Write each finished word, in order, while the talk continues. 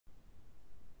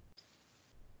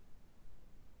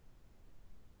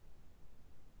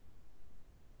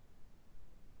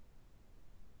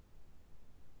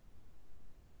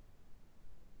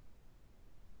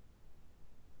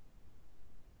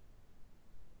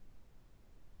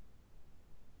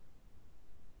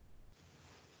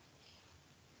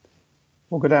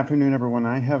Well, good afternoon, everyone.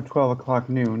 I have 12 o'clock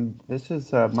noon. This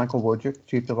is Michael Wojcik,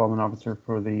 Chief Development Officer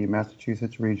for the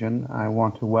Massachusetts region. I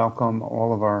want to welcome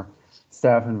all of our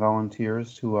staff and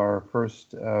volunteers to our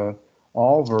first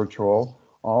all virtual,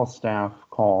 all staff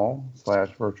call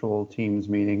 / virtual Teams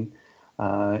meeting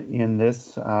in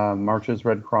this March's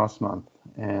Red Cross Month.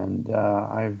 And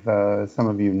some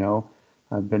of you know,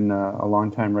 I've been a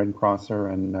longtime Red Crosser,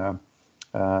 and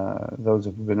those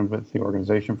who've been with the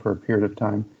organization for a period of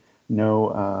time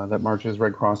know that March is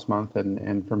Red Cross Month,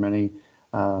 and for many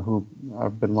who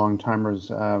have been long timers,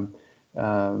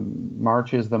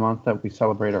 March is the month that we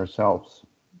celebrate ourselves,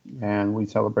 and we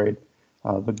celebrate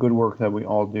the good work that we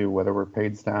all do, whether we're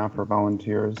paid staff or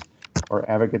volunteers or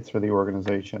advocates for the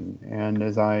organization. And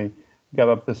as I got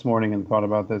up this morning and thought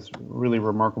about this really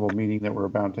remarkable meeting that we're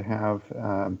about to have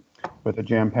with a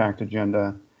jam-packed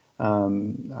agenda,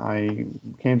 I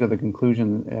came to the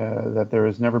conclusion that there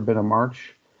has never been a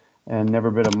March and never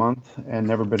been a month and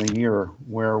never been a year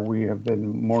where we have been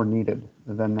more needed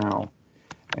than now.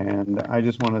 And I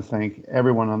just want to thank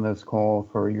everyone on this call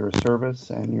for your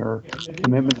service and your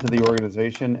commitment to the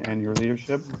organization and your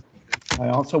leadership. I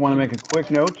also want to make a quick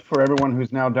note for everyone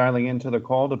who's now dialing into the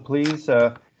call to please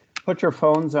put your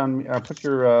phones on, put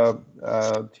your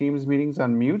Teams meetings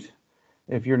on mute.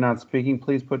 If you're not speaking,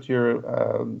 please put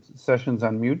your sessions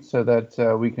on mute so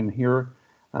that we can hear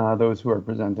those who are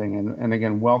presenting. And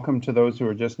again, welcome to those who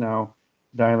are just now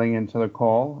dialing into the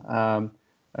call.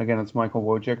 Again, it's Michael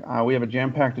Wojcik. We have a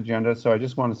jam-packed agenda, so I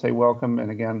just want to say welcome. And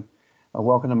again,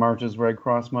 welcome to March's Red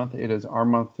Cross Month. It is our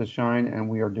month to shine, and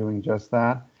we are doing just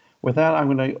that. With that,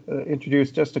 I'm going to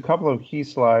introduce just a couple of key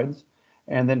slides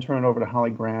and then turn it over to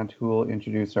Holly Grant, who will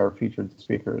introduce our featured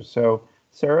speakers. So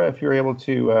Sarah, if you're able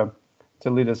to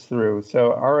lead us through.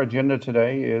 So our agenda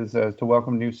today is to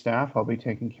welcome new staff. I'll be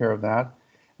taking care of that.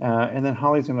 And then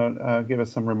Holly's going to give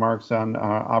us some remarks on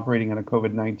operating in a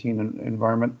COVID-19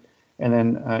 environment, and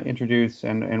then introduce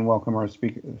and welcome our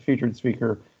featured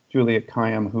speaker, Juliette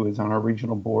Kayyem, who is on our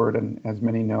regional board and, as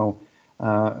many know,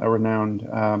 a renowned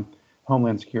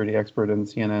Homeland Security expert and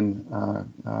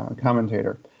CNN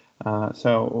commentator.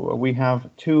 So we have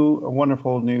two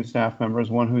wonderful new staff members,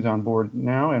 one who's on board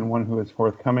now and one who is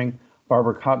forthcoming.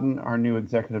 Barbara Cotton, our new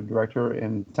executive director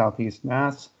in Southeast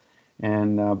Mass.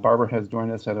 And Barbara has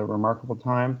joined us at a remarkable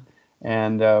time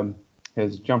and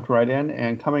has jumped right in.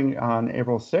 And coming on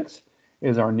April 6th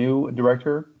is our new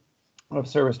Director of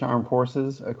Service to Armed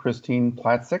Forces, Christine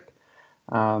Platzik.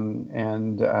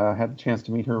 And had a chance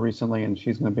to meet her recently, and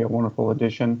she's going to be a wonderful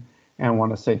addition. And I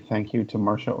want to say thank you to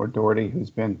Marcia O'Doherty, who's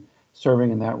been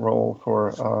serving in that role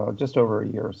for just over a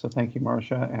year. So thank you,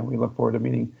 Marcia, and we look forward to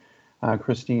meeting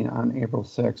Christine on April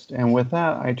 6th. And with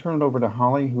that, I turn it over to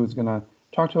Holly, who's going to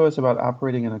talk to us about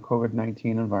operating in a COVID-19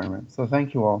 environment. So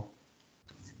thank you all.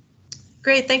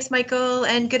 Great, thanks, Michael,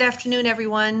 and good afternoon,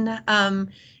 everyone.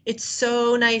 It's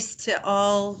so nice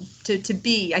to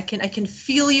be. I can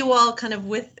feel you all kind of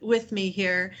with me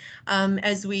here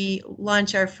as we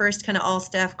launch our first kind of all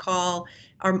staff call,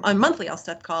 our monthly all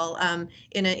staff call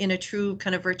in a true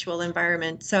kind of virtual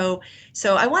environment. So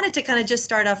I wanted to kind of just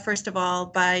start off first of all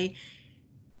by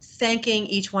thanking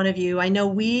each one of you. I know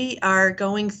we are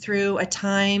going through a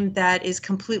time that is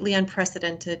completely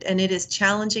unprecedented, and it is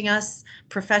challenging us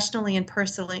professionally and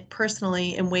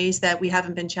personally in ways that we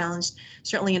haven't been challenged,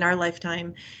 certainly in our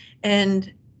lifetime.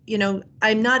 And, you know,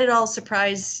 I'm not at all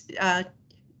surprised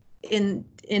in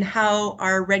how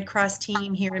our Red Cross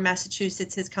team here in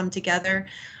Massachusetts has come together.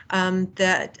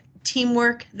 That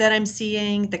teamwork that I'm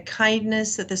seeing, the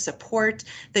kindness, the support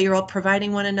that you're all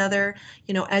providing one another,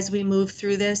 you know, as we move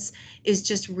through this is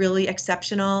just really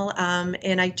exceptional.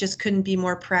 And I just couldn't be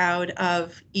more proud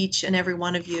of each and every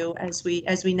one of you as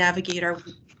we navigate our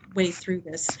way through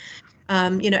this.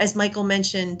 You know, as Michael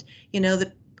mentioned, you know,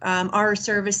 our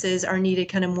services are needed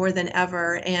kind of more than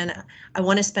ever, and I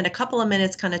want to spend a couple of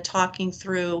minutes kind of talking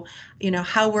through, you know,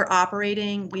 how we're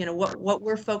operating, you know, what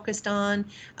we're focused on,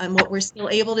 and what we're still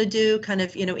able to do, kind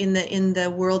of, you know, in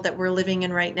the world that we're living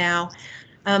in right now.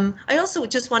 I also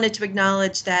just wanted to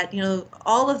acknowledge that, you know,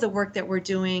 all of the work that we're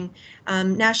doing,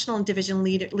 national and division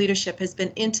leadership has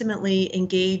been intimately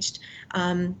engaged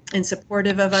and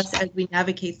supportive of us as we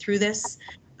navigate through this,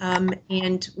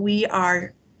 and we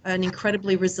are an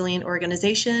incredibly resilient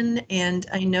organization, and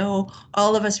I know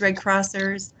all of us Red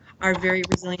Crossers are very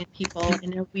resilient people,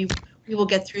 and we will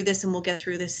get through this, and we'll get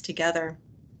through this together.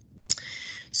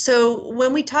 So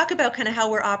when we talk about kind of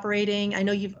how we're operating,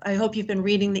 I hope you've been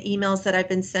reading the emails that I've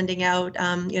been sending out,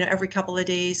 you know, every couple of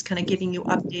days, kind of giving you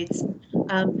updates.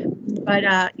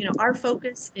 But you know, our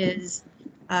focus is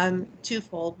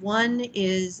twofold. One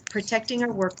is protecting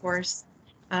our workforce,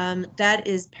 That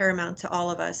is paramount to all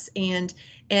of us. And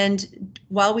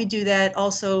while we do that,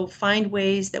 also find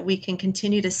ways that we can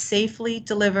continue to safely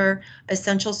deliver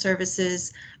essential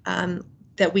services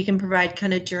that we can provide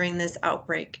kind of during this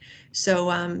outbreak.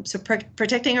 So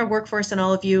protecting our workforce and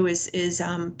all of you is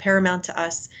paramount to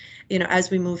us,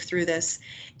 as we move through this.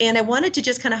 And I wanted to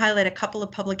just kind of highlight a couple of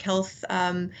public health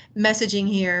messaging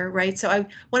here, right? So I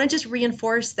want to just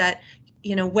reinforce that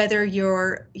whether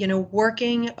you're,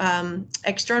 working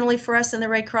externally for us in the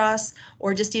Red Cross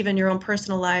or just even your own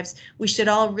personal lives, we should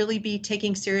all really be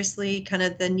taking seriously kind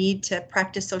of the need to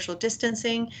practice social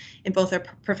distancing in both our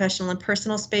professional and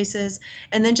personal spaces,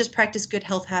 and then just practice good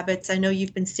health habits. I know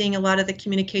you've been seeing a lot of the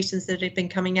communications that have been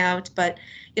coming out, but,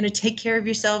 take care of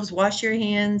yourselves, wash your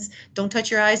hands, don't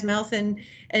touch your eyes, mouth, and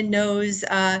nose.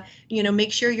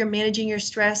 Make sure you're managing your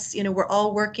stress. We're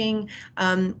all working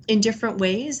in different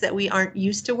ways that we aren't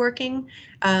used to working.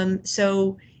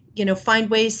 So find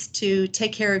ways to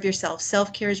take care of yourself.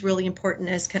 Self-care is really important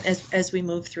as we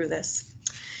move through this.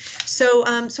 So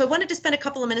I wanted to spend a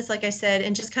couple of minutes, like I said,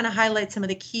 and just kind of highlight some of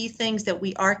the key things that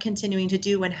we are continuing to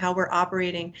do and how we're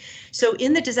operating. So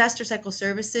in the disaster cycle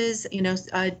services,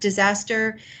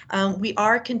 disaster, we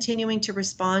are continuing to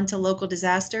respond to local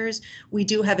disasters. We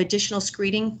do have additional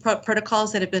screening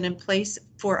protocols that have been in place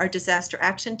for our disaster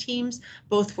action teams,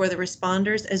 both for the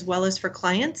responders as well as for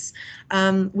clients.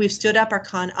 We've stood up our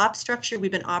con op structure.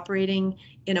 We've been operating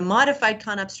in a modified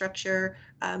con op structure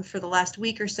for the last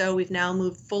week or so. We've now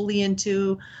moved fully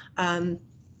into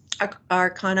our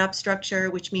con op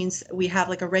structure, which means we have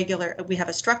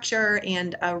a structure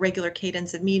and a regular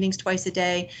cadence of meetings twice a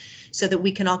day so that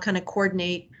we can all kind of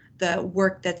coordinate the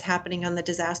work that's happening on the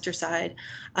disaster side.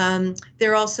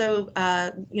 There are also,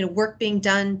 work being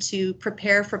done to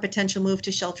prepare for potential move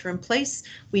to shelter in place.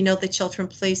 We know that shelter in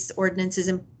place ordinance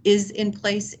is in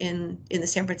place in the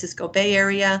San Francisco Bay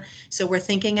Area. So we're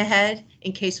thinking ahead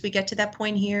in case we get to that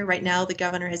point here. Right now, the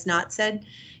governor has not said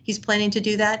he's planning to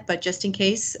do that, but just in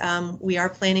case, we are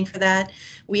planning for that.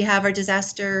 We have our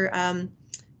disaster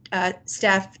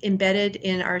staff embedded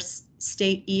in our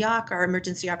state EOC, our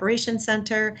Emergency Operations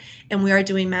Center, and we are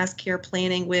doing mass care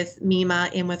planning with MEMA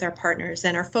and with our partners.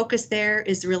 And our focus there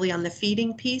is really on the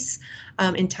feeding piece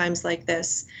in times like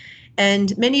this.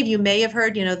 And many of you may have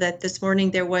heard, that this morning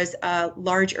there was a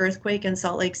large earthquake in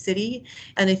Salt Lake City,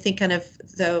 and I think kind of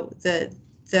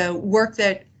the work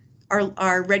that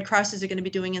our Red Crosses are going to be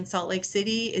doing in Salt Lake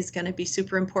City is going to be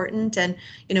super important, and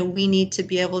we need to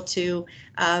be able to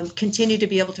continue to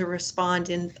be able to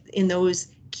respond in those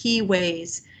key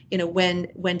ways,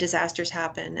 when disasters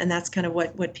happen, and that's kind of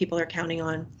what people are counting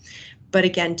on. But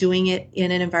again, doing it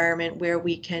in an environment where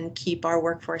we can keep our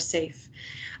workforce safe.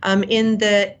 In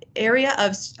the area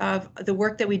of the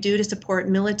work that we do to support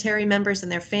military members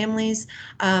and their families,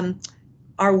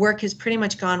 our work has pretty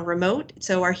much gone remote.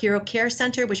 So our Hero Care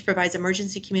Center, which provides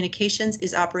emergency communications,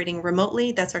 is operating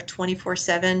remotely. That's our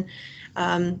 24/7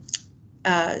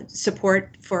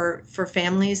 support for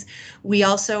families. We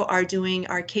also are doing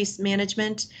our case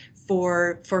management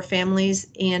for families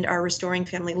and our Restoring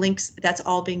Family Links. That's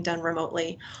all being done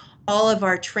remotely. All of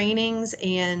our trainings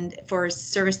and for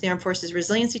Service of the Armed Forces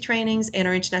resiliency trainings and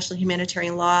our international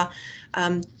humanitarian law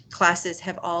classes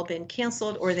have all been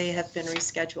canceled or they have been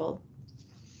rescheduled.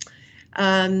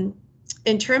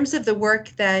 In terms of the work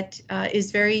that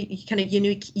is very kind of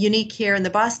unique here in the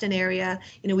Boston area,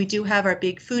 we do have our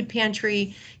big food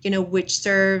pantry, which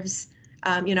serves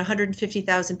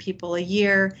 150,000 people a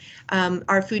year.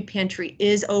 Our food pantry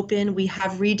is open. We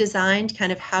have redesigned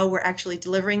kind of how we're actually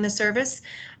delivering the service.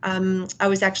 I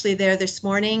was actually there this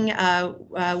morning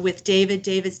with David.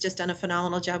 David's just done a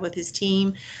phenomenal job with his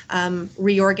team,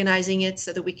 reorganizing it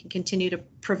so that we can continue to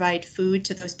provide food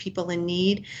to those people in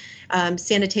need.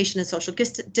 Sanitation and social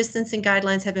distancing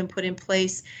guidelines have been put in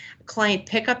place. Client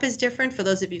pickup is different for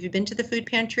those of you who've been to the food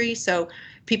pantry. So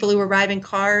people who arrive in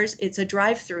cars, it's a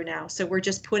drive-through now. So we're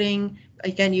just putting,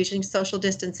 again, using social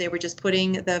distancing, we're just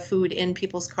putting the food in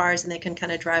people's cars and they can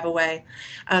kind of drive away.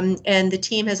 And the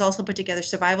team has also put together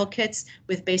survival kits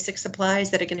with basic supplies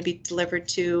that are going to be delivered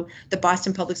to the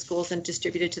Boston Public Schools and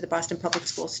distributed to the Boston Public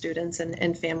School students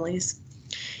and families.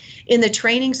 In the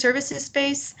training services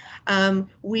space,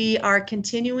 we are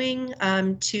continuing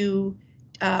to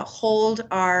hold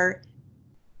our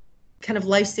kind of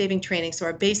life-saving training. So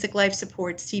our basic life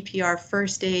support, CPR,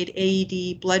 first aid,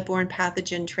 AED, bloodborne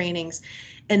pathogen trainings,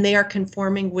 and they are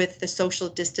conforming with the social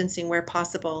distancing where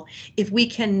possible. If we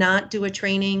cannot do a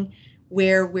training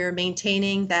where we're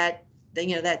maintaining that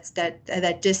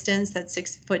that distance, that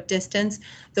 6-foot distance,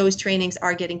 those trainings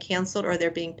are getting canceled or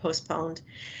they're being postponed.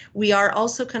 We are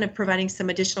also kind of providing some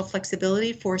additional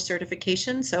flexibility for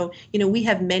certification. So, we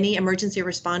have many emergency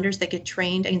responders that get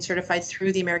trained and certified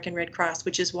through the American Red Cross,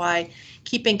 which is why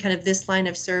keeping kind of this line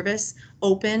of service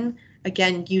open,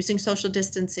 again, using social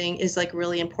distancing is like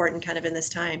really important kind of in this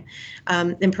time,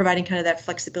 and providing kind of that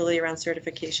flexibility around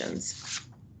certifications.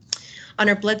 On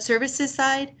our blood services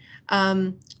side,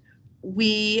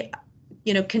 we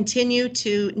continue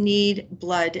to need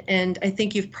blood. And I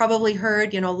think you've probably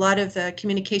heard, a lot of the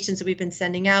communications that we've been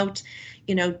sending out,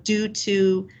 due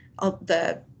to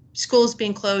the schools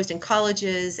being closed and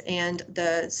colleges and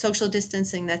the social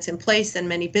distancing that's in place, and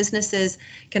many businesses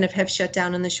kind of have shut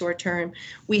down in the short term.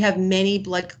 We have many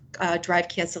blood drive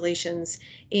cancellations.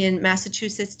 In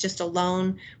Massachusetts just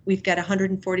alone, we've got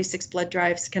 146 blood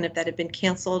drives kind of that have been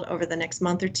canceled over the next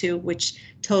month or two, which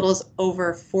totals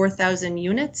over 4,000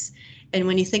 units. And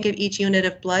when you think of each unit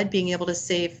of blood being able to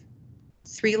save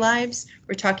 3 lives,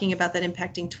 we're talking about that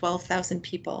impacting 12,000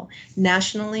 people.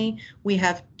 Nationally, we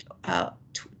have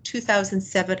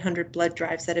 2,700 blood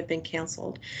drives that have been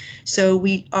canceled. So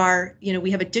we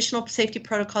have additional safety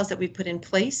protocols that we've put in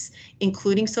place,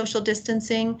 including social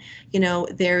distancing.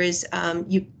 There is,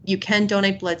 you can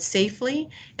donate blood safely,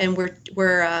 and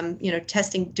we're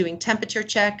testing, doing temperature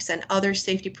checks and other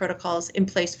safety protocols in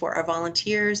place for our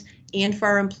volunteers and for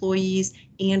our employees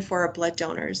and for our blood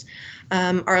donors.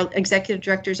 Our executive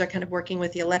directors are kind of working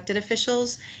with the elected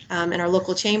officials and our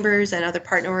local chambers and other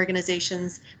partner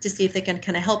organizations to see if they can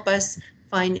kind of help us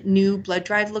find new blood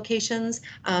drive locations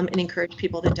and encourage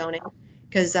people to donate.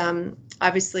 Because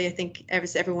obviously, I think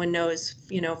as everyone knows,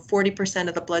 40%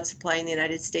 of the blood supply in the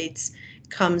United States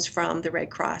comes from the Red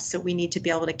Cross. So we need to be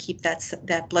able to keep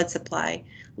that blood supply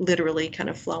literally kind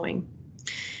of flowing.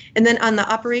 And then on the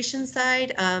operations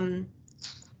side,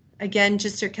 again,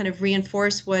 just to kind of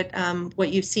reinforce what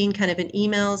you've seen kind of in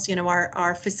emails,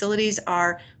 our facilities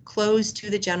are closed to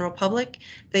the general public.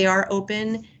 They are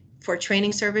open for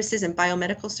training services and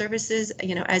biomedical services,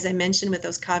 as I mentioned, with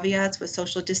those caveats, with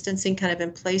social distancing kind of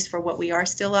in place for what we are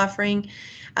still offering.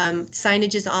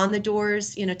 Signage is on the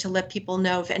doors, to let people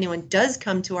know if anyone does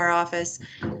come to our office,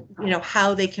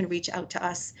 how they can reach out to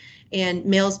us, and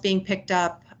mails being picked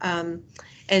up.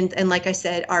 And like I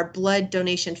said, our blood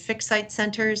donation fixed site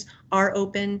centers are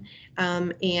open,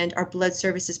 and our blood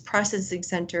services processing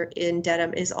center in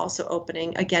Dedham is also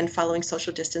opening, again, following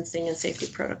social distancing and safety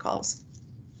protocols.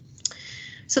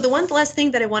 So the one last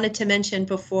thing that I wanted to mention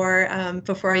before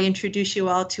I introduce you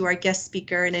all to our guest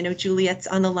speaker, and I know Juliette's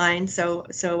on the line, so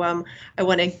I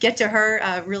want to get to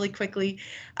her really quickly,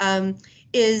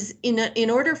 is in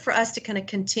order for us to kind of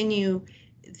continue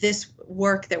this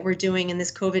work that we're doing in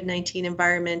this COVID-19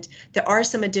 environment, there are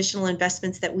some additional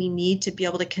investments that we need to be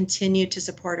able to continue to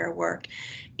support our work.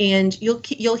 And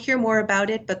you'll hear more about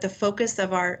it, but the focus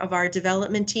of our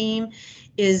development team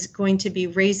is going to be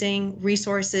raising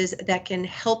resources that can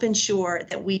help ensure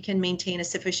that we can maintain a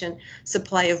sufficient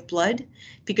supply of blood,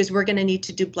 because we're going to need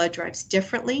to do blood drives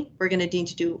differently. We're going to need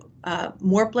to do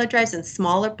more blood drives and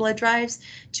smaller blood drives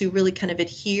to really kind of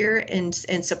adhere and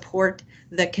support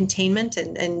the containment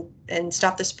and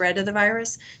stop the spread of the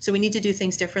virus. So we need to do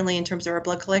things differently in terms of our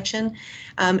blood collection.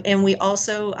 And we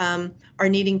also are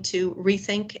needing to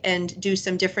rethink and do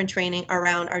some different training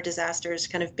around our disasters,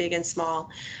 kind of big and small.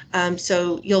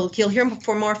 So you'll hear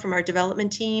more from our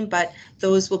development team, but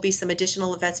those will be some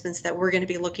additional investments that we're going to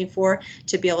be looking for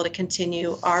to be able to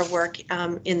continue our work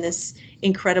in this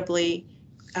incredibly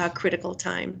critical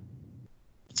time.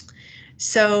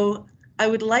 So I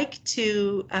would like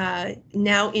to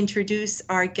now introduce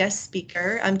our guest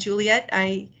speaker. Juliette,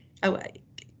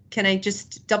 can I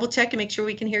just double check and make sure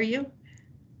we can hear you?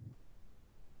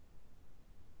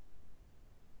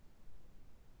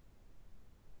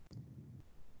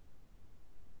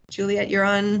 Juliette, you're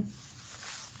on.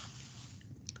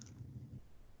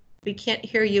 We can't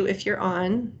hear you if you're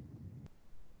on.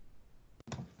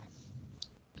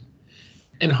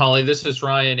 And Holly, this is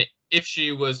Ryan. If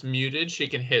she was muted, she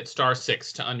can hit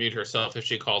 *6 to unmute herself if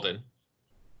she called in.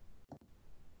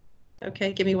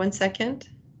 Okay, give me 1 second.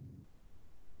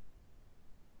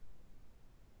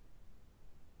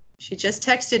 She just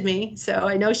texted me, so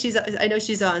I know she's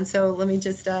on. So let me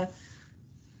just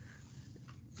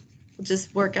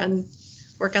work on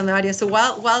the audio. So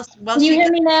while Can you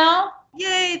hear me now?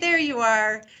 Yay, there you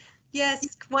are. Yes,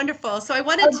 wonderful. So I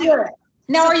wanted to. Good.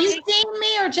 Now, are you seeing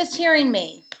me or just hearing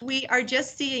me? We are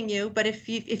just seeing you, but if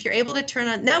you're able to turn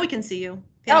on, now we can see you.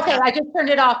 Fantastic. Okay, I just turned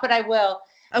it off, but I will.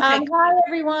 Okay. Hi,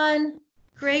 everyone.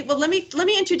 Great. Well, let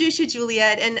me introduce you,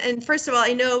 Juliette. And first of all,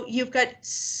 I know you've got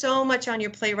so much on your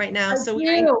plate right now.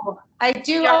 I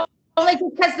do. Yeah. Only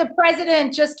because the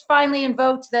president just finally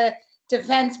invoked the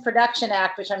Defense Production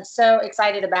Act, which I'm so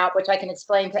excited about, which I can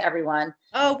explain to everyone.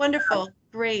 Oh, wonderful.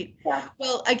 Great. Yeah.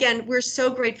 Well, again, we're so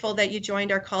grateful that you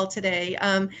joined our call today.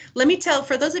 Let me tell,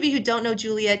 for those of you who don't know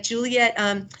Juliette,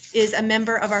 is a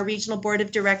member of our regional board of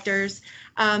directors.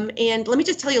 And let me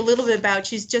just tell you a little bit about,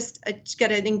 she's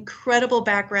got an incredible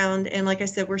background. And like I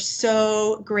said, we're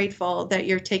so grateful that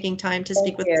you're taking time to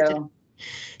speak with us today.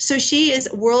 So she is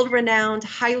world-renowned,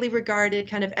 highly regarded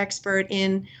kind of expert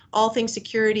in all things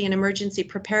security and emergency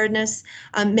preparedness.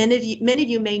 Many of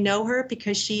you may know her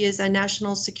because she is a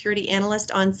national security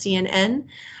analyst on CNN.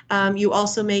 You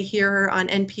also may hear her on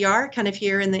NPR, kind of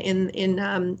here in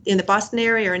the Boston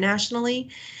area or nationally.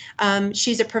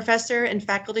 She's a professor and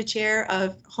faculty chair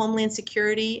of Homeland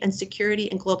Security and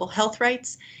Global Health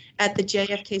Rights at the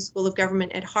JFK School of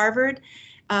Government at Harvard.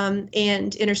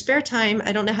 And in her spare time,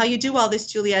 I don't know how you do all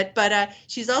this, Juliette, but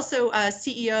she's also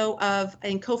CEO of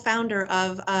and co-founder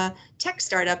of a tech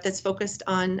startup that's focused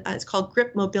on, it's called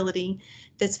Grip Mobility,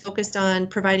 that's focused on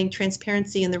providing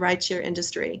transparency in the rideshare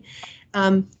industry.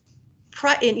 Her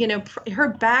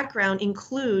background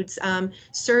includes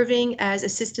serving as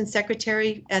Assistant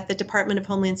Secretary at the Department of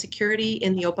Homeland Security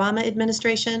in the Obama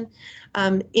administration,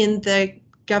 in the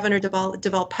Governor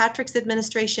Deval Patrick's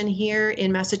administration here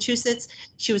in Massachusetts.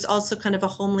 She was also kind of a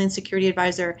Homeland Security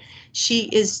advisor. She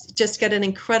is just got an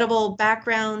incredible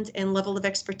background and level of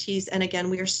expertise. And again,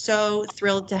 we are so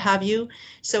thrilled to have you.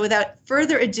 So without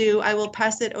further ado, I will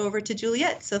pass it over to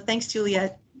Juliette. So thanks,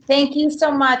 Juliette. Thank you so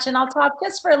much. And I'll talk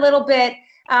just for a little bit,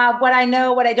 what I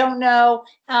know, what I don't know,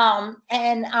 and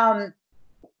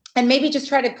maybe just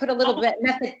try to put a little bit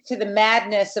method to the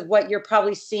madness of what you're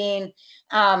probably seeing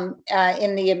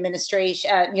in the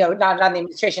administration, not the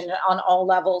administration, on all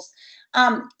levels.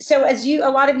 So as a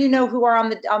lot of you know who are on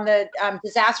the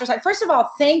disaster side, first of all,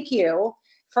 thank you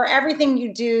for everything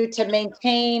you do to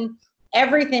maintain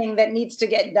everything that needs to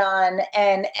get done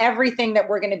and everything that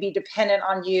we're going to be dependent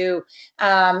on you.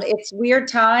 It's weird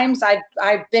times.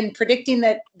 I've been predicting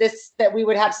that we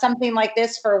would have something like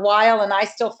this for a while, and I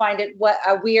still find it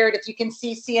weird. If you can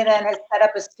see, CNN has set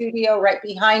up a studio right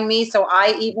behind me, so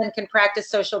I even can practice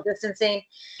social distancing.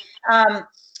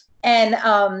 And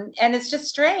it's just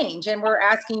strange. And we're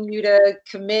asking you to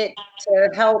commit to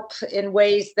help in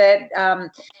ways that,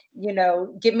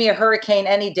 give me a hurricane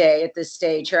any day at this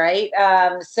stage, right?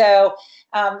 So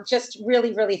just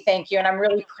really, really thank you. And I'm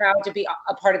really proud to be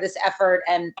a part of this effort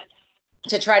and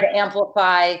to try to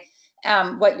amplify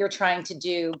what you're trying to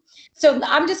do. So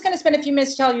I'm just going to spend a few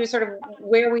minutes to tell you sort of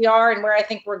where we are and where I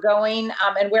think we're going,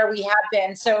 and where we have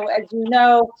been. So as you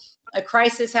know, a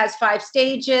crisis has 5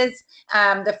 stages.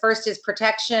 The first is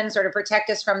protection, sort of protect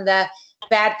us from the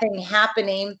bad thing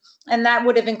happening. And that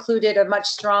would have included a much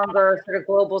stronger sort of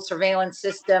global surveillance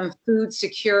system, food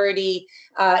security,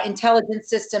 intelligence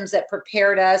systems that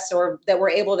prepared us or that were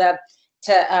able to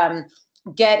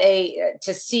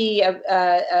see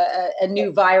a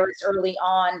new virus early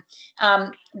on.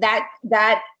 But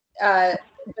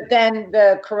then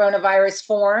the coronavirus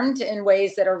formed in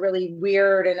ways that are really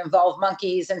weird and involve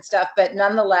monkeys and stuff. But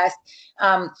nonetheless,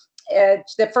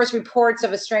 the first reports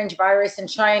of a strange virus in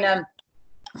China,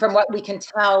 from what we can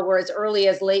tell, were as early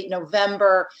as late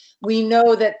November. We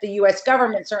know that the US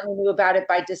government certainly knew about it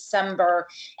by December.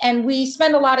 And we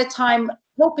spent a lot of time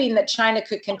hoping that China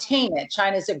could contain it,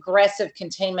 China's aggressive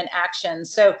containment action.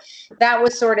 So that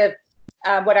was sort of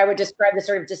what I would describe as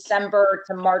sort of December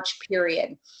to March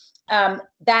period.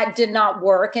 That did not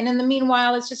work. And in the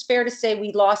meanwhile, it's just fair to say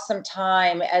we lost some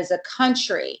time as a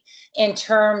country in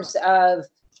terms of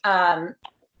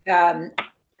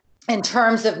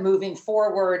moving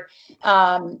forward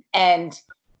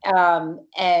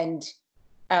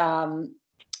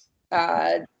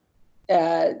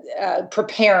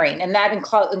preparing. And that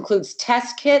includes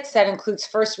test kits, that includes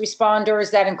first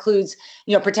responders, that includes,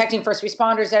 protecting first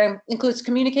responders, that includes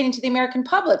communicating to the American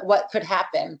public what could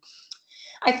happen.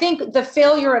 I think the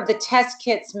failure of the test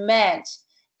kits meant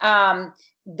or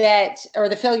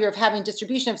the failure of having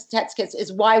distribution of test kits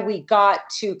is why we got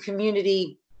to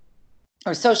community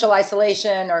or social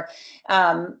isolation, or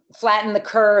flatten the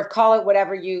curve, call it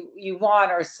whatever you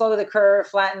want, or slow the curve,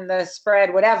 flatten the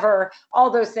spread, whatever, all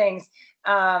those things.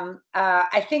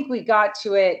 I think we got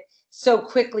to it so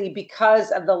quickly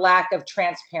because of the lack of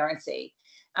transparency.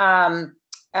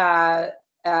 That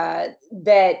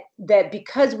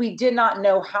because we did not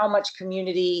know how much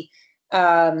community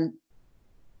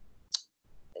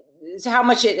how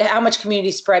much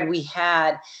community spread we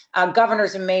had.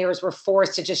 Governors and mayors were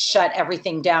forced to just shut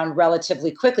everything down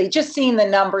relatively quickly, just seeing the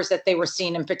numbers that they were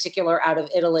seeing, in particular out of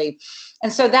Italy.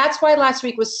 And so that's why last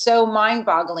week was so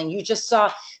mind-boggling. You just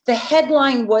saw the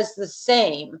headline was the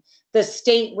same. The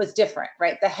state was different,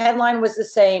 right? The headline was the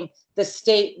same. The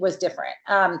state was different.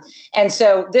 And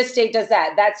so this state does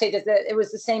that. That state does that. It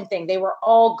was the same thing. They were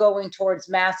all going towards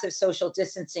massive social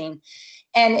distancing.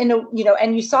 And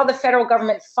and you saw the federal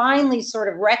government finally sort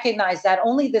of recognize that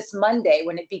only this Monday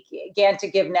when it began to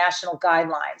give national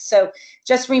guidelines. So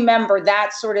just remember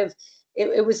that sort of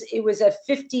it was a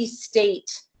 50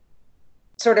 state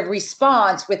sort of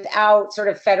response without sort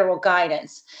of federal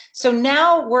guidance. So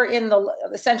now we're in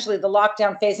essentially the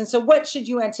lockdown phase. And so what should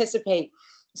you anticipate?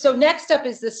 So next up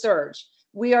is the surge.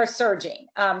 We are surging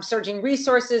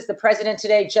resources. The president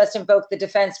today just invoked the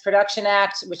Defense Production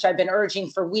Act, which I've been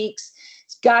urging for weeks.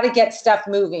 It's got to get stuff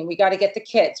moving. We got to get the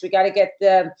kits. We got to get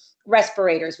the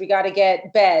respirators. We got to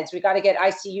get beds. We got to get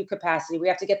ICU capacity. We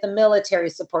have to get the military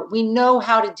support. We know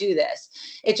how to do this.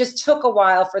 It just took a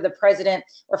while for the president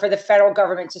or for the federal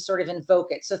government to sort of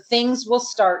invoke it. So things will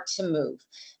start to move.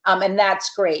 And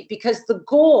that's great, because the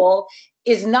goal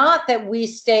is not that we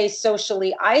stay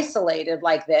socially isolated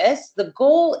like this. The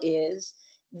goal is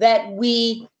that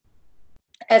we,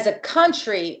 as a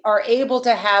country, are able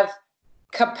to have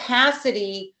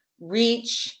capacity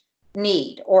reach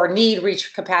need, or need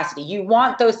reach capacity. You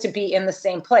want those to be in the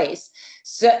same place.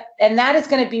 So, and that is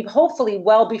going to be hopefully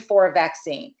well before a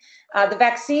vaccine. The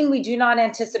vaccine we do not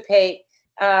anticipate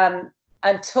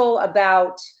until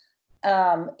about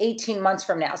 18 months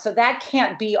from now. So that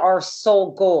can't be our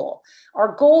sole goal.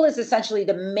 Our goal is essentially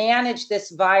to manage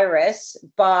this virus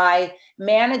by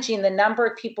managing the number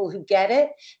of people who get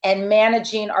it and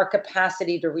managing our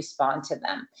capacity to respond to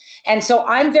them. And so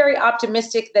I'm very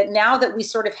optimistic that now that we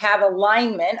sort of have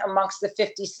alignment amongst the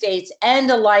 50 states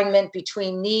and alignment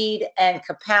between need and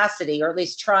capacity, or at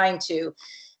least trying to,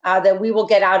 that we will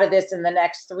get out of this in the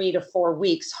next 3 to 4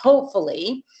 weeks,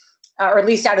 hopefully, or at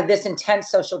least out of this intense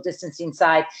social distancing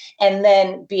side, and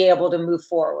then be able to move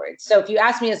forward. So if you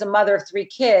ask me as a mother of 3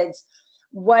 kids,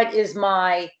 what is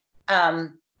my,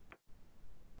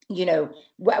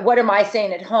 what am I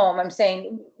saying at home? I'm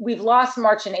saying we've lost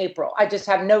March and April. I just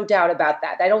have no doubt about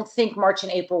that. I don't think March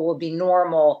and April will be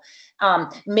normal.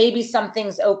 Maybe some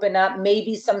things open up,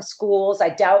 maybe some schools. I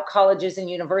doubt colleges and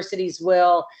universities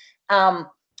will.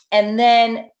 And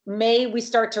then May we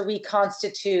start to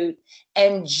reconstitute,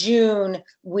 and June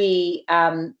we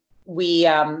start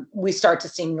to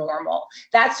see normal.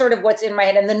 That's sort of what's in my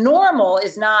head. And the normal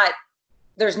is not,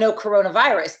 there's no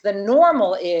coronavirus. The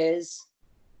normal is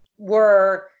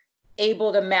we're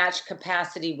able to match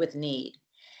capacity with need.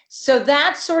 So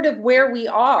that's sort of where we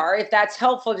are, if that's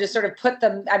helpful, to sort of put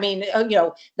them, I mean,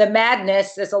 the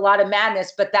madness, there's a lot of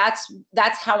madness, but that's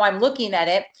how I'm looking at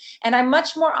it. And I'm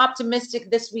much more optimistic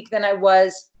this week than I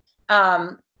was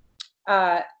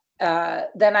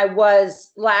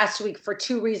last week, for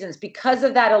 2 reasons: because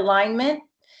of that alignment,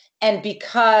 and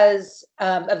because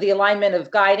of the alignment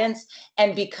of guidance,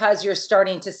 and because you're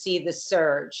starting to see the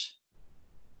surge.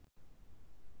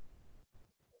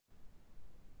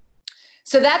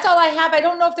 So that's all I have. I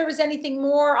don't know if there was anything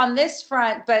more on this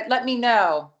front, but let me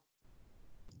know.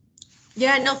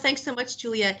 Yeah, no, thanks so much,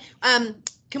 Juliette.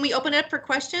 Can we open it up for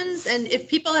questions? And if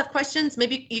people have questions,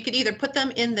 maybe you could either put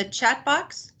them in the chat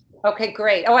box. Okay,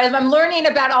 great. Oh, I'm learning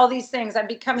about all these things. I'm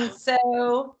becoming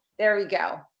so, there we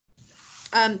go.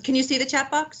 Can you see the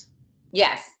chat box?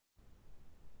 Yes.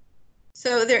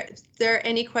 So there are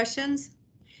any questions?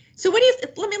 So what do you,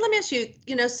 let me ask you,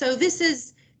 so this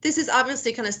is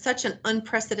obviously kind of such an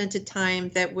unprecedented time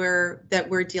that we're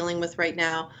dealing with right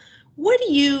now. What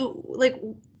do you like?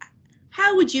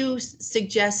 How would you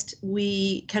suggest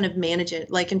we kind of manage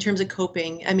it, like in terms of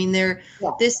coping? I mean,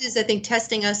 this is, I think,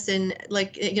 testing us in,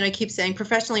 like, I keep saying,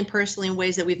 professionally and personally, in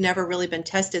ways that we've never really been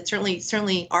tested.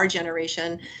 Certainly our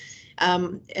generation,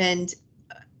 and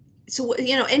so,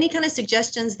 any kind of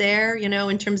suggestions there,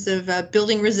 in terms of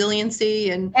building resiliency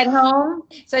and at home.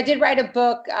 So I did write a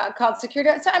book called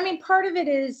Security. So, I mean, part of it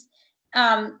is,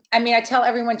 I tell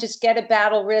everyone, just get a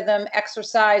battle rhythm,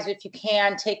 exercise if you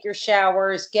can, take your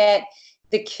showers, get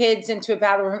the kids into a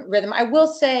battle rhythm. I will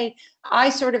say, I'll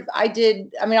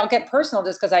get personal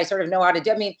just because I sort of know how to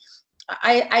do. I mean,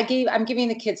 I'm giving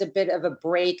the kids a bit of a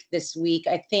break this week.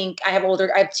 I think I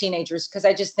have teenagers, because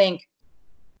I just think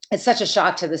it's such a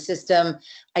shock to the system.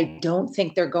 I don't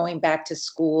think they're going back to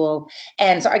school.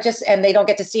 And so and they don't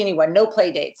get to see anyone, no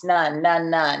play dates, none.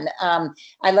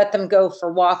 I let them go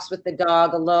for walks with the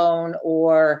dog alone,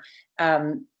 or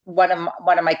one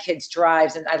of my kids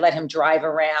drives, and I let him drive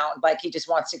around, like he just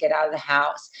wants to get out of the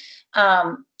house.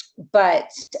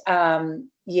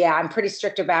 Yeah, I'm pretty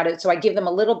strict about it. So I give them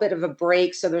a little bit of a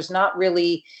break. So there's not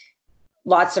really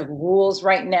lots of rules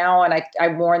right now. And I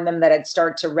warn them that I'd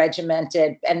start to regiment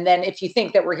it. And then if you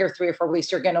think that we're here 3 or 4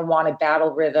 weeks, you're going to want a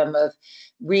battle rhythm of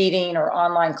reading or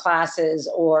online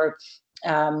classes or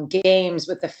games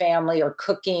with the family or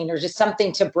cooking or just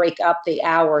something to break up the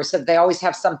hours, so they always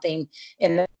have something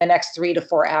in the next 3 to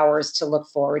 4 hours to look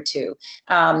forward to.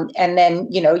 And then,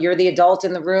 you're the adult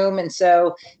in the room. And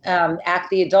so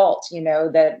act the adult,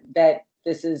 that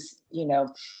this is,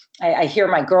 I hear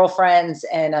my girlfriends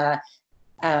and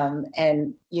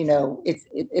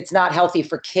it's not healthy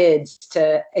for kids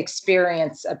to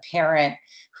experience a parent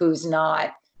who's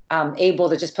not able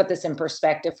to just put this in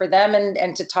perspective for them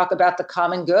and to talk about the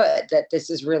common good, that this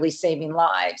is really saving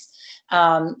lives.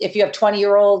 If you have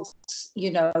 20-year-olds,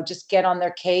 just get on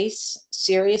their case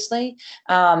seriously.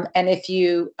 And if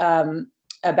you,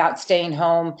 about staying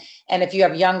home, and if you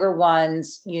have younger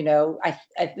ones,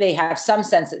 they have some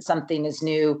sense that something is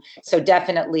new. So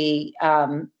definitely,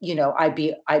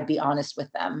 I'd be honest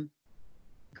with them.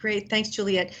 Great, thanks,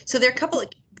 Juliette. So there are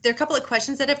a couple of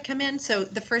questions that have come in. So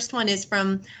the first one is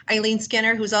from Eileen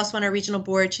Skinner, who's also on our regional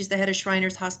board. She's the head of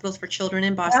Shriners Hospitals for Children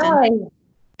in Boston. Hi.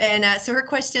 And so her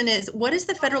question is, what is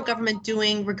the federal government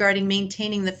doing regarding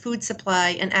maintaining the food supply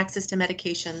and access to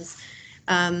medications?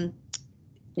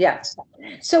 Yes.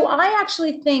 So I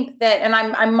actually think that, and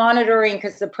I'm monitoring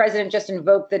because the president just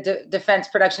invoked the Defense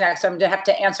Production Act, so I'm going to have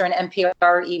to answer an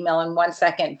NPR email in 1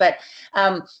 second. But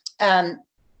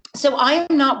so I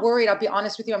am not worried. I'll be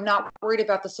honest with you. I'm not worried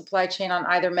about the supply chain on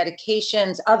either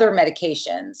other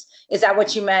medications. Is that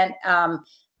what you meant?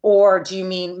 Or do you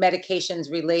mean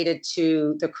medications related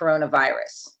to the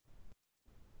coronavirus?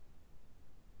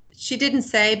 She didn't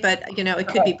say, but it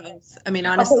could be both. I mean,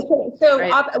 honestly. Okay, so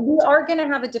right? We are going to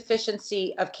have a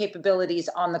deficiency of capabilities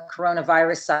on the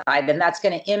coronavirus side, and that's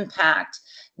going to impact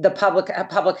the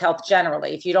public health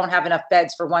generally. If you don't have enough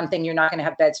beds for one thing, you're not going to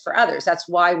have beds for others. That's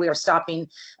why we are stopping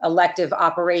elective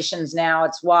operations now.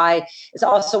 It's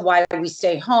also why we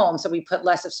stay home. So we put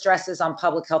less of stresses on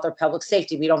public health or public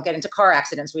safety. We don't get into car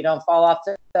accidents. We don't fall off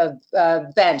the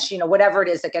bench, whatever it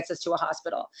is that gets us to a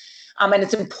hospital. And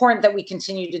it's important that we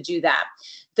continue to do that.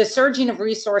 The surging of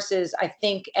resources, I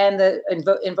think, and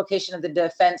the invocation of the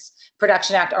Defense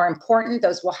Production Act are important.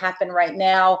 Those will happen right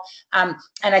now. And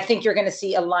I think you're going to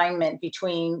see alignment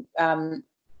between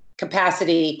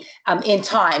capacity in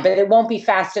time, but it won't be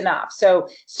fast enough. So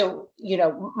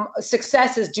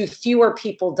success is, do fewer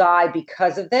people die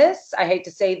because of this? I hate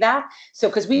to say that. So,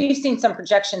 because we've seen some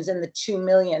projections in the 2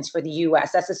 millions for the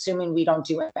US, that's assuming we don't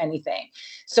do anything.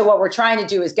 So what we're trying to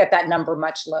do is get that number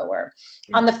much lower.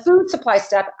 On the food supply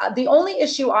stuff, the only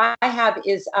issue I have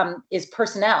is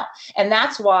personnel. And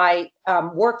that's why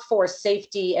workforce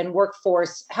safety and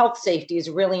workforce health safety is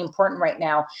really important right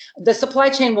now. The supply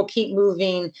chain will keep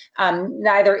moving.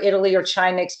 Neither Italy or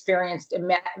China experienced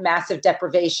massive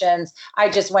deprivations. I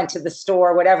just went to the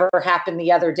store, whatever happened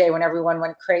the other day when everyone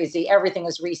went crazy, everything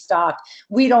is restocked.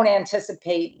 We don't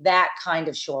anticipate that kind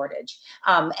of shortage.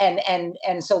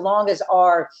 And so long as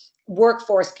our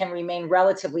workforce can remain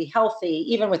relatively healthy,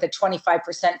 even with a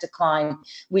 25% decline,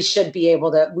 we should be able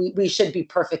to, we should be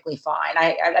perfectly fine.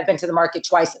 I've been to the market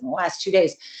twice in the last 2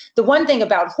 days. The one thing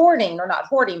about hoarding, or not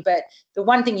hoarding, but the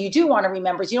one thing you do want to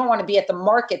remember is you don't want to be at the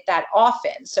market that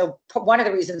often. So one of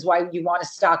the reasons why you want to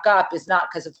stock up is not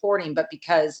because of hoarding, but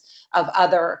because of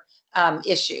other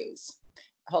issues.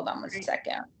 Hold on 1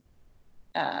 second.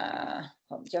 Yeah.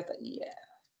 Hold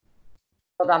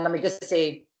on, let me just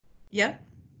see. Yeah.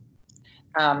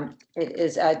 It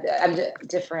is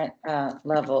different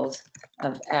levels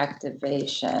of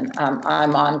activation.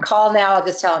 I'm on call now. I'll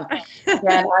just tell him, and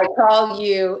I call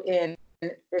you in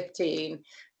 15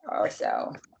 or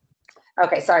so.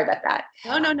 Okay, sorry about that.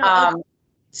 No.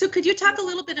 So could you talk a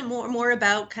little bit more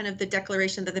about kind of the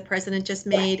declaration that the president just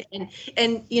made?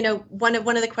 And one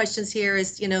of the questions here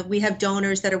is, we have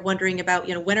donors that are wondering about,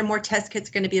 when are more test kits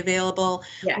going to be available?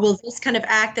 Yeah. Will this kind of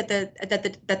act that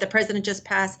the president just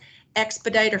passed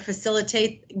expedite or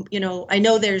facilitate? I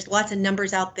know there's lots of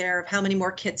numbers out there of how many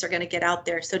more kits are going to get out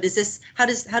there. So how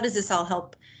does this all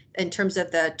help in terms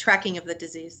of the tracking of the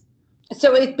disease?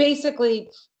 So it basically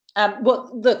Well,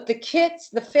 look,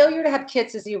 the failure to have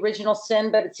kits is the original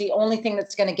sin, but it's the only thing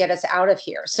that's going to get us out of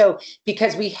here. So,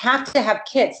 because we have to have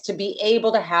kits to be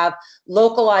able to have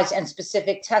localized and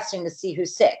specific testing to see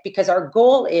who's sick, because our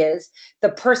goal is the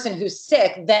person who's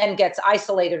sick then gets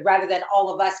isolated rather than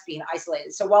all of us being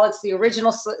isolated. So while it's the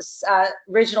original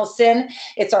sin,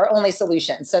 it's our only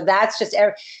solution. So that's just,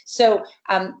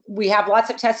 we have lots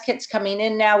of test kits coming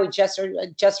in now. We just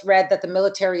read that the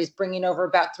military is bringing over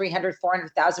about 300,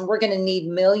 400,000. We're going to need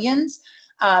millions.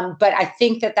 But I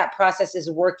think that process is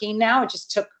working now. It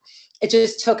just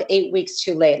took 8 weeks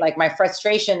too late. Like, my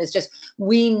frustration is just,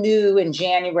 we knew in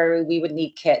January we would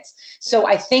need kits. So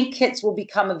I think kits will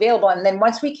become available. And then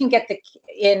once we can get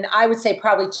I would say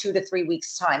probably 2 to 3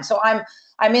 weeks time. So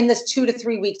I'm in this 2 to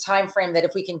 3 week time frame that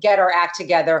if we can get our act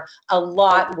together, a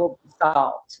lot will be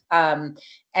solved.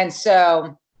 And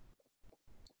so,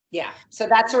 yeah, so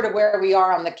that's sort of where we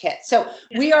are on the kit. So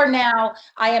we are now,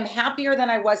 I am happier than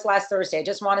I was last Thursday. I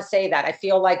just want to say that. I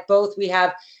feel like both we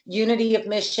have unity of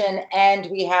mission and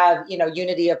we have,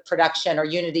 unity of production or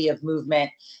unity of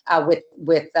movement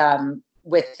with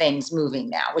things moving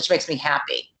now, which makes me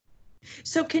happy.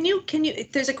 So can you,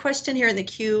 there's a question here in the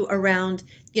queue around,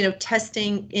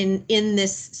 testing in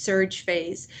this surge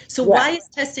phase. So why is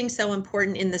testing so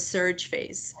important in the surge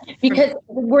phase? Because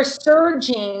we're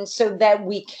surging so that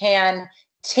we can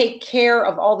take care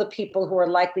of all the people who are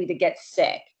likely to get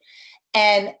sick.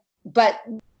 But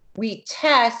we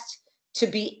test to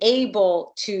be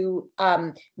able to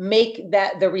make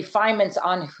the refinements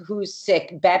on who's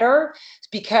sick better,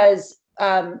 because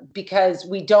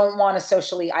we don't want to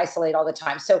socially isolate all the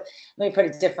time. So let me put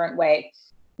it a different way.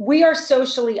 We are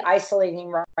socially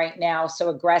isolating right now so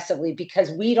aggressively because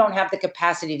we don't have the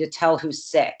capacity to tell who's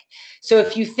sick. So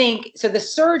if you think, so the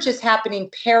surge is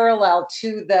happening parallel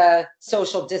to the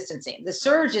social distancing. The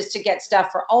surge is to get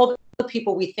stuff for all the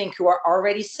people we think who are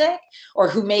already sick or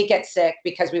who may get sick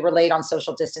because we were late on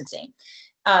social distancing.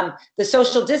 The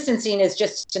social distancing is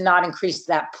just to not increase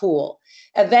that pool.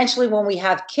 Eventually, when we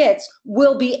have kits,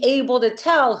 we'll be able to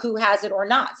tell who has it or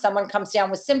not. Someone comes down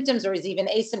with symptoms or is even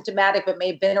asymptomatic, but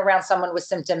may have been around someone with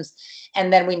symptoms,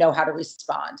 and then we know how to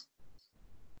respond.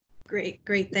 Great,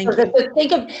 thank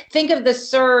you. Think of the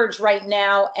surge right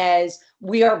now as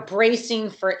we are bracing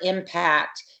for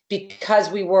impact because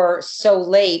we were so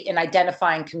late in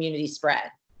identifying community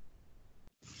spread.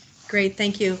 Great,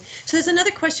 thank you. So there's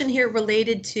another question here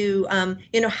related to,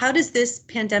 how does this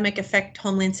pandemic affect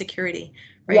Homeland Security?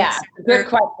 Right? Yeah, good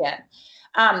question.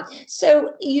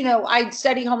 So, I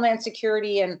study Homeland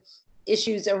Security and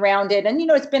issues around it. And,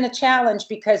 it's been a challenge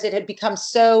because it had become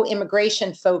so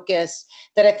immigration focused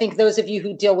that I think those of you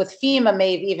who deal with FEMA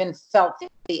may have even felt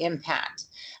the impact.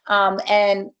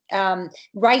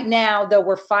 Right now, though,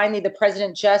 the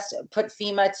president just put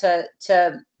FEMA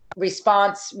to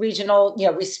response regional,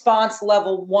 response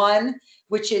level 1,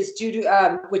 which is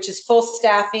which is full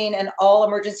staffing, and all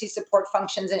emergency support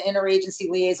functions and interagency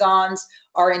liaisons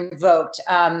are invoked.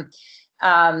 And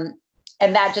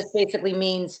that just basically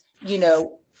means,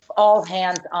 all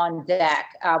hands on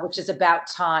deck, which is about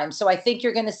time. So I think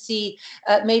you're going to see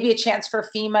maybe a chance for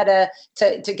FEMA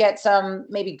to get some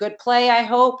maybe good play, I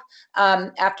hope,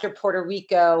 after Puerto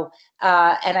Rico.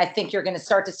 And I think you're going to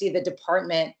start to see the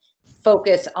department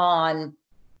focus on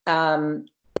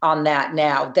that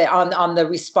now, on the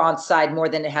response side more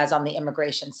than it has on the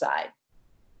immigration side.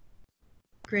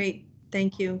 Great,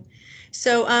 thank you.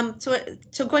 So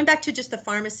so going back to just the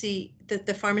pharmacy,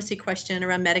 the pharmacy question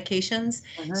around medications.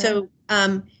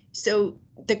 Mm-hmm. So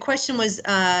the question was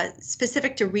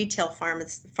specific to retail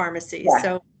pharmacies. Yeah.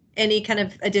 So any kind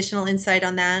of additional insight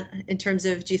on that in terms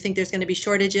of, do you think there's going to be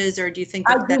shortages, or do you think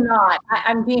I do not?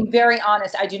 I'm being very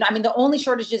honest. I do not. I mean, the only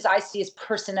shortages I see is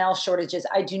personnel shortages.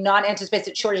 I do not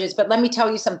anticipate shortages, but let me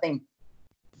tell you something.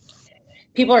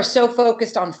 People are so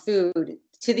focused on food.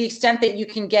 To the extent that you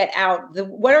can get out,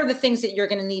 what are the things that you're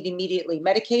going to need immediately?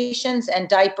 Medications and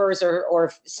diapers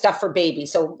or stuff for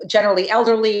babies. So generally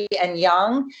elderly and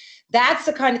young. That's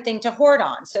the kind of thing to hoard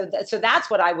on. So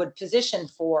that's what I would position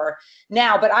for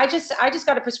now. But I just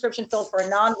got a prescription filled for a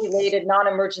non-related,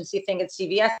 non-emergency thing at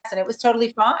CVS, and it was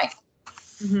totally fine.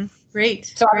 Mm-hmm.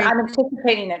 Great. So Great. I'm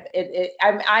anticipating it.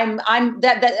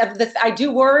 I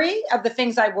do worry. Of the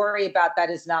things I worry about, that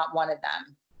is not one of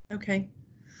them. Okay.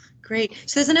 Great.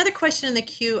 So there's another question in the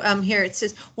queue here. It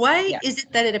says, why is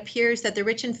it that it appears that the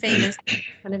rich and famous,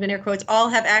 kind of in air quotes, all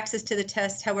have access to the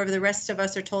test, however the rest of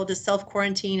us are told to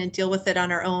self-quarantine and deal with it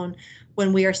on our own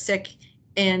when we are sick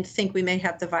and think we may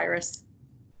have the virus?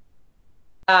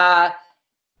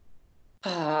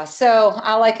 So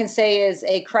all I can say is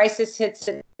a crisis hits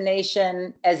a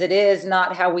nation as it is,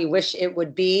 not how we wish it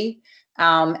would be.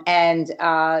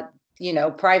 Private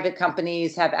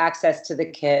companies have access to the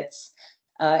kits,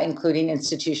 including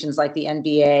institutions like the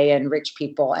NBA and rich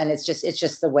people. And it's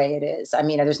just the way it is. I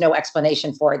mean, there's no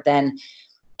explanation for it then.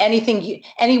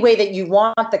 Any way that you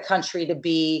want the country to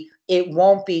be, it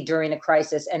won't be during a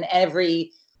crisis. And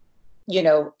every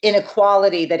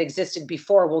inequality that existed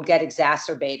before will get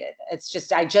exacerbated.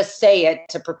 I just say it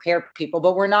to prepare people,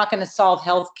 but we're not going to solve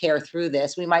healthcare through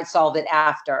this. We might solve it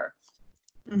after.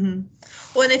 Mm-hmm.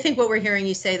 Well, and I think what we're hearing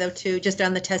you say, though, too, just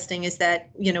on the testing is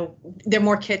that, there are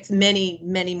more kits,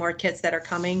 many more kits that are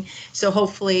coming. So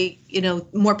hopefully,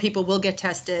 more people will get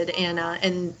tested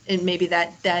and maybe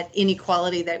that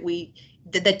inequality that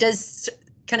does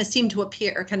kind of seem to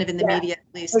appear kind of in the media,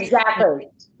 at least. Exactly.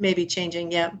 Maybe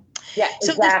changing. Yeah. Yeah,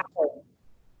 exactly.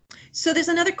 So there's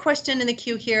another question in the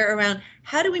queue here around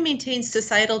how do we maintain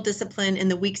societal discipline in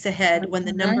the weeks ahead when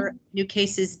the number of new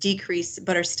cases decrease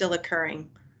but are still occurring?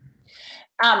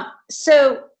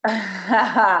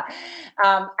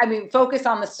 Focus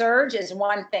on the surge is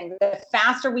one thing. The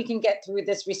faster we can get through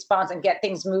this response and get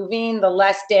things moving, the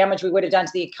less damage we would have done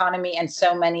to the economy and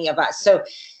so many of us. So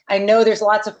I know there's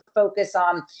lots of focus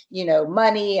on,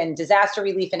 money and disaster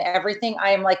relief and everything.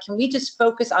 I am like, can we just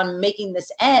focus on making this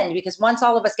end? Because once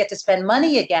all of us get to spend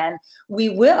money again, we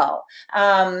will.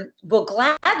 We'll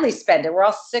gladly spend it. We're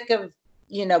all sick of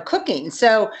cooking.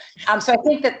 So I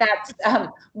think that's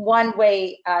one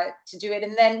way to do it.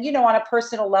 And then, on a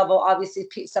personal level, obviously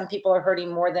some people are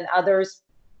hurting more than others.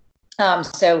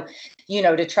 To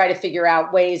try to figure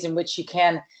out ways in which you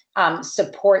can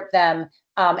support them.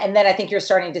 And then I think you're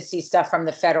starting to see stuff from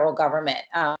the federal government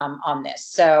on this.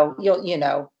 So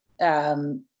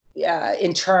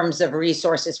in terms of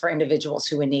resources for individuals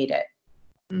who would need it.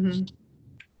 Mm-hmm.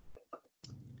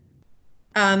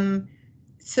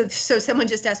 So someone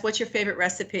just asked, what's your favorite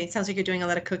recipe? It sounds like you're doing a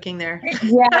lot of cooking there.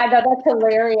 Yeah, I know, that's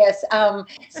hilarious. God,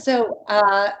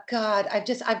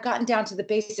 I've gotten down to the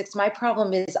basics. My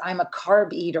problem is I'm a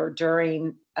carb eater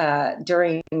during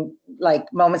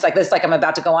like moments like this, like I'm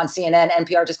about to go on CNN,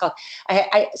 NPR just called.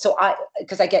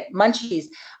 Because I get munchies,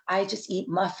 I just eat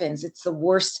muffins. It's the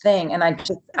worst thing. And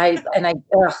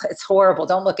it's horrible.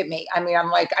 Don't look at me. I mean,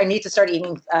 I'm like, I need to start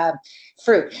eating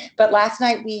fruit. But last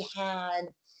night we had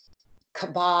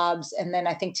kebabs, and then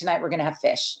I think tonight we're going to have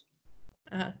fish.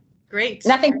 Great.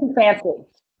 Nothing too fancy.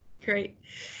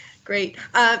 Great.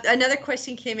 Another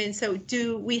question came in. So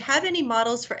do we have any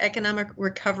models for economic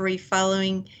recovery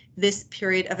following this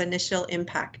period of initial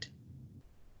impact?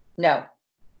 No,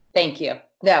 thank you.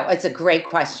 No, it's a great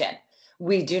question.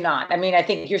 We do not. I mean, I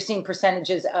think you're seeing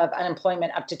percentages of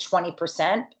unemployment up to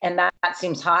 20%, and that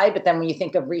seems high. But then when you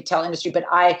think of retail industry, but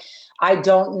I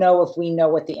don't know if we know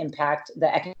what the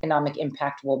economic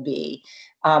impact will be.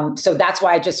 So that's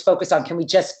why I just focus on, can we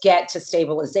just get to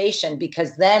stabilization?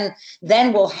 Because then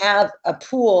we'll have a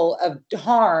pool of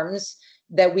harms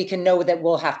that we can know that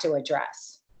we'll have to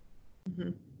address.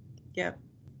 Mm-hmm. Yeah.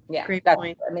 Yeah, great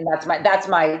point. I mean, that's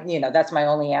my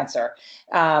only answer.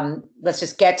 Let's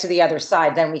just get to the other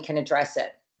side, then we can address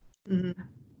it. Mm-hmm.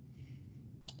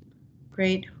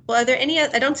 Great. Well, are there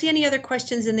I don't see any other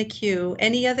questions in the queue.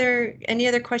 Any other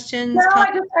questions? No,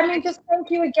 just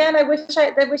thank you again. I wish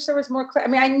there was more clear. I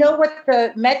mean, I know what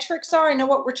the metrics are. I know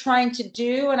what we're trying to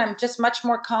do, and I'm just much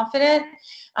more confident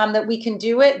that we can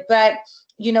do it. But,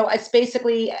 it's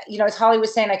basically, as Holly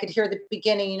was saying, I could hear the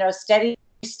beginning, steady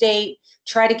state,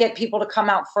 try to get people to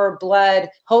come out for blood,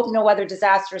 hope no other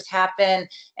disasters happen.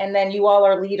 And then you all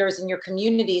are leaders in your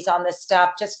communities on this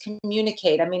stuff. Just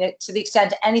communicate. I mean, to the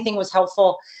extent anything was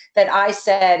helpful that I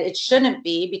said, it shouldn't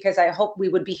be, because I hope we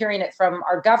would be hearing it from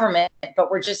our government,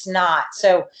 but we're just not.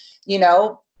 So,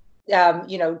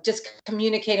 just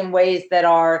communicate in ways that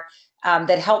are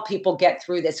that help people get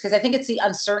through this, because I think it's the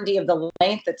uncertainty of the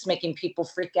length that's making people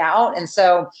freak out. And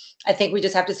so I think we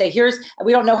just have to say,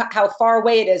 we don't know how far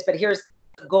away it is, but here's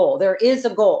the goal. There is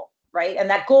a goal, right? And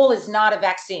that goal is not a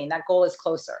vaccine. That goal is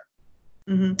closer.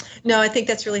 Mm-hmm. No, I think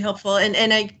that's really helpful.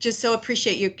 And I just so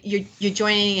appreciate you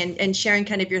joining and sharing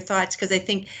kind of your thoughts, because I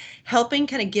think helping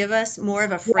kind of give us more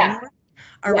of a framework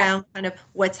around kind of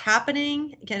what's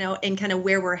happening, and kind of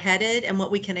where we're headed and what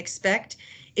we can expect.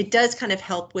 It does kind of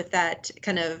help with that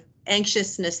kind of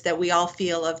anxiousness that we all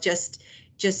feel of just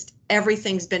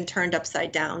everything's been turned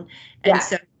upside down. And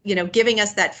so, giving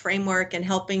us that framework and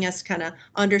helping us kind of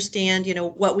understand,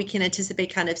 what we can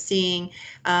anticipate kind of seeing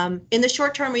in the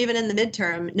short term or even in the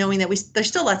midterm, knowing that there's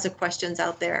still lots of questions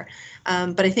out there.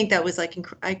 But I think that was like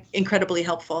incredibly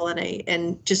helpful, and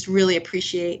I just really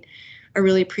appreciate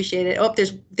it. Oh,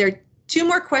 there are 2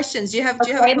 more questions. Do you have?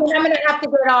 Okay, and then I'm going to have to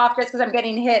get off just because I'm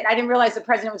getting hit. I didn't realize the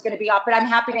president was going to be off, but I'm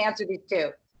happy to answer these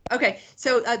 2. Okay,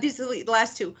 so these are the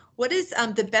last 2. What is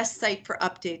the best site for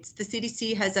updates? The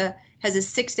CDC has a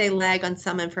 6-day lag on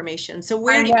some information. So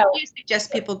where do you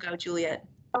suggest people go, Juliette?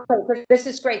 Okay, this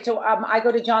is great. So I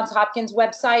go to Johns Hopkins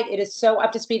website. It is so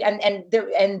up to speed, and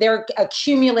they're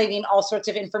accumulating all sorts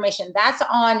of information. That's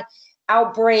on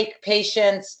outbreak,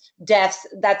 patients, deaths.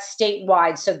 That's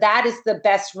statewide. So that is the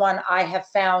best one I have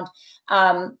found.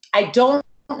 I don't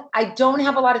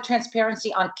have a lot of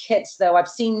transparency on kits, though. I've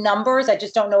seen numbers. I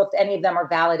just don't know if any of them are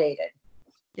validated.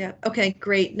 Yeah. Okay,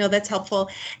 great. No, that's helpful.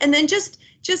 And then just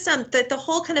the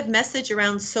whole kind of message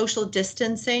around social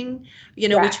distancing, you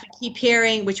know, which we keep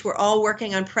hearing, which we're all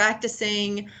working on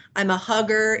practicing. I'm a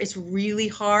hugger. It's really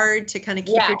hard to kind of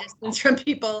keep your distance from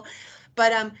people.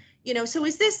 But you know, so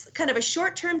is this kind of a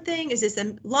short-term thing? Is this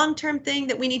a long-term thing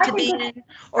that we need to be in?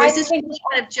 Or is this really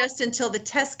kind of just until the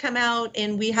tests come out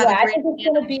and we have a great— I think it's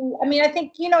going to be, I mean, I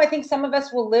think some of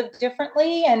us will live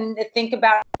differently and think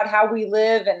about how we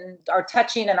live and our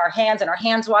touching and our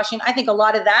hands washing. I think a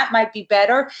lot of that might be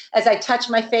better. As I touch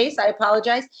my face, I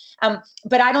apologize.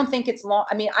 But I don't think it's long.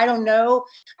 I mean, I don't know.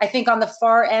 I think on the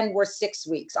far end, we're 6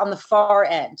 weeks on the far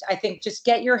end. I think just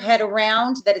get your head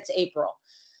around that it's April.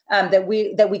 That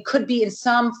we could be in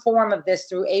some form of this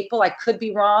through April. I could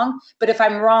be wrong, but if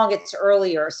I'm wrong, it's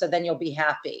earlier, so then you'll be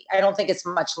happy. I don't think it's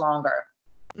much longer.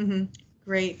 Mm-hmm.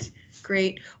 Great.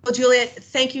 Well, Juliette,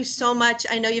 thank you so much.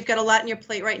 I know you've got a lot on your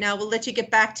plate right now. We'll let you get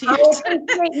back to your—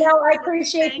 I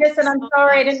appreciate this, and I'm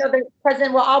sorry I didn't know the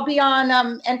president. Well, I'll be on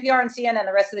NPR and CNN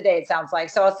the rest of the day, it sounds like.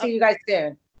 So I'll see you guys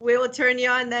soon. We will turn you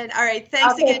on then. All right.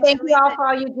 Thanks again. Thank you all for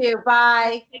all you do.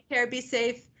 Bye. Take care. Be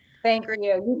safe. Thank you.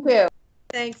 You too.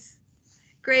 Thanks.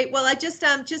 Great. Well, I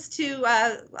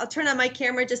I'll turn on my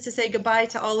camera just to say goodbye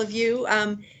to all of you.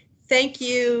 Thank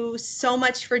you so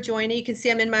much for joining. You can see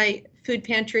I'm in my food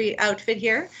pantry outfit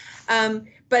here.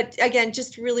 But again,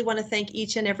 just really want to thank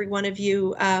each and every one of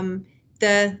you.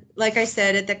 Like I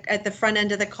said at the front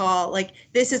end of the call, like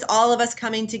this is all of us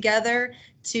coming together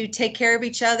to take care of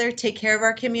each other, take care of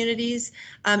our communities,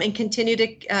 and continue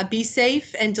to be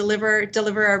safe and deliver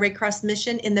our Red Cross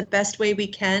mission in the best way we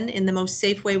can, in the most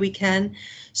safe way we can.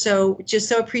 So just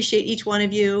so appreciate each one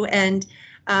of you, and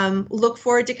look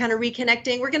forward to kind of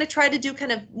reconnecting. We're going to try to do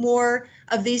kind of more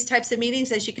of these types of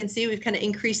meetings. As you can see, we've kind of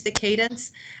increased the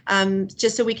cadence,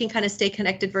 just so we can kind of stay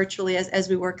connected virtually as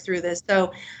we work through this.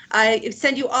 So I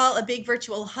send you all a big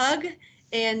virtual hug,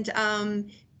 and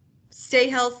stay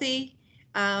healthy.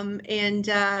 And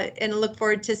look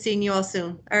forward to seeing you all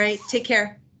soon. All right, take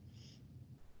care.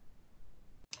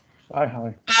 Bye,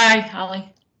 Holly. Bye,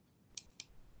 Holly.